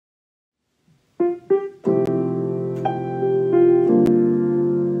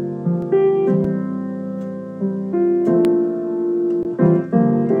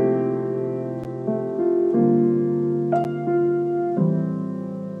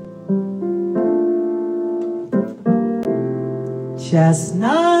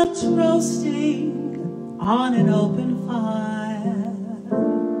Chestnuts roasting on an open fire,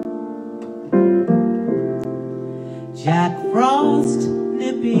 Jack Frost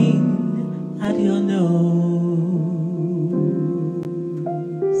nipping at your nose,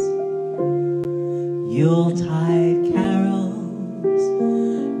 Yuletide carols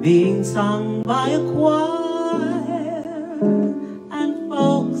being sung by a choir, and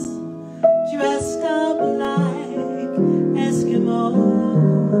folks dressed up like Eskimos.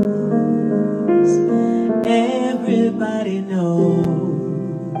 Everybody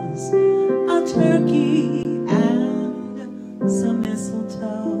knows a turkey and some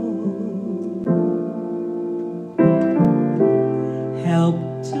mistletoe help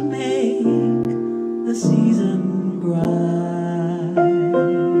to make the season bright.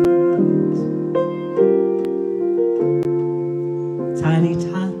 Tiny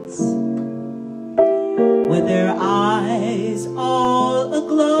tots with their eyes all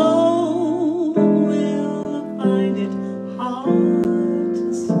aglow will find it hard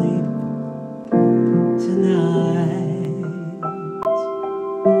to sleep tonight.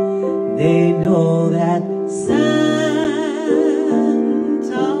 They know that Santa's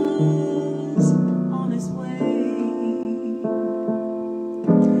on his way.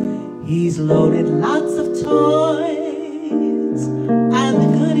 He's loaded lots of toys and the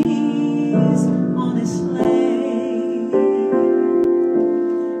goodies on his sleigh,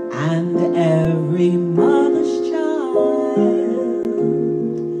 and every mother's child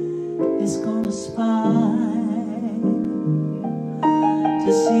is gonna spy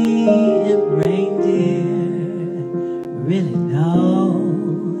to see if reindeer really know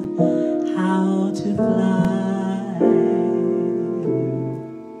how to fly.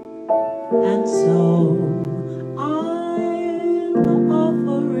 And so I'm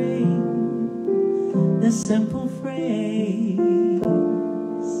offering this simple phrase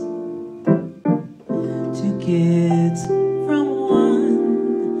to kids from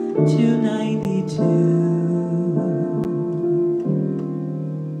 1 to 92.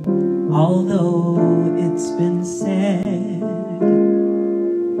 Although it's been said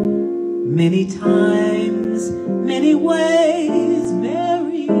many times, many ways,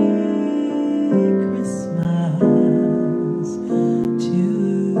 Merry Christmas to you.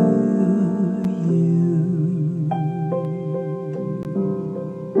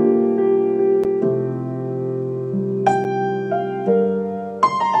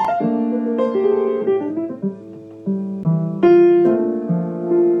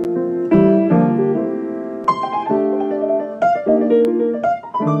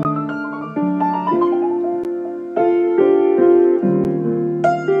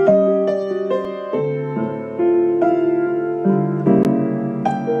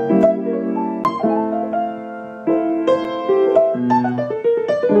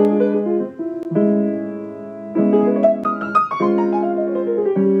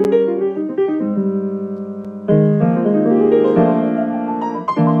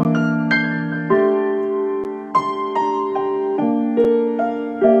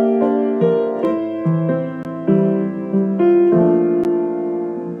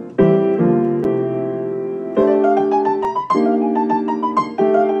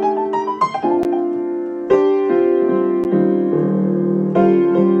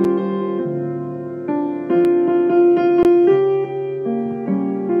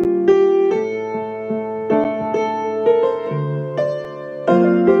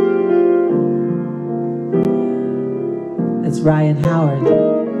 It's Ryan Howard.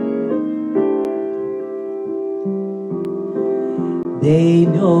 They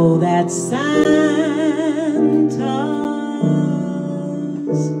know that Santa's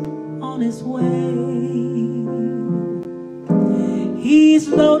on his way. He's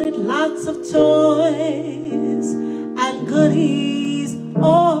loaded lots of toys and goodies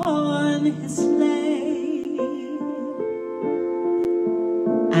on his sleigh,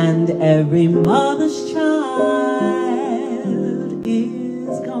 and every mother's child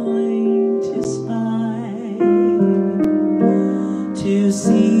is going to spy to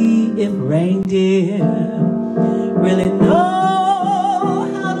see if reindeer really know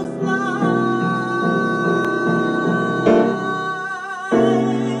how to fly.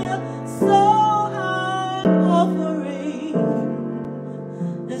 So I'm offering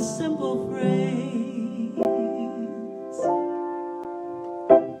this simple phrase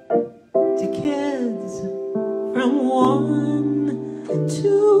to kids from 1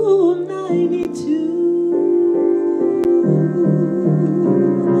 to 92.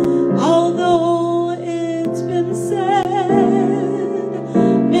 Although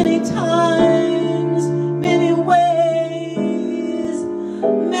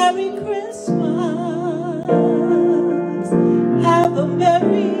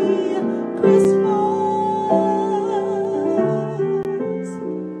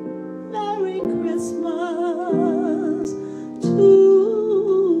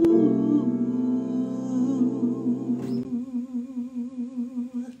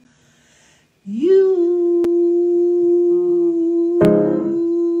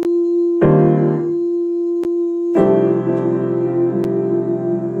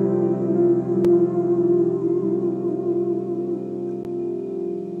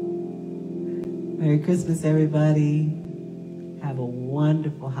Christmas, everybody. Have a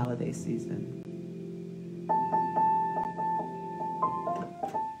wonderful holiday season.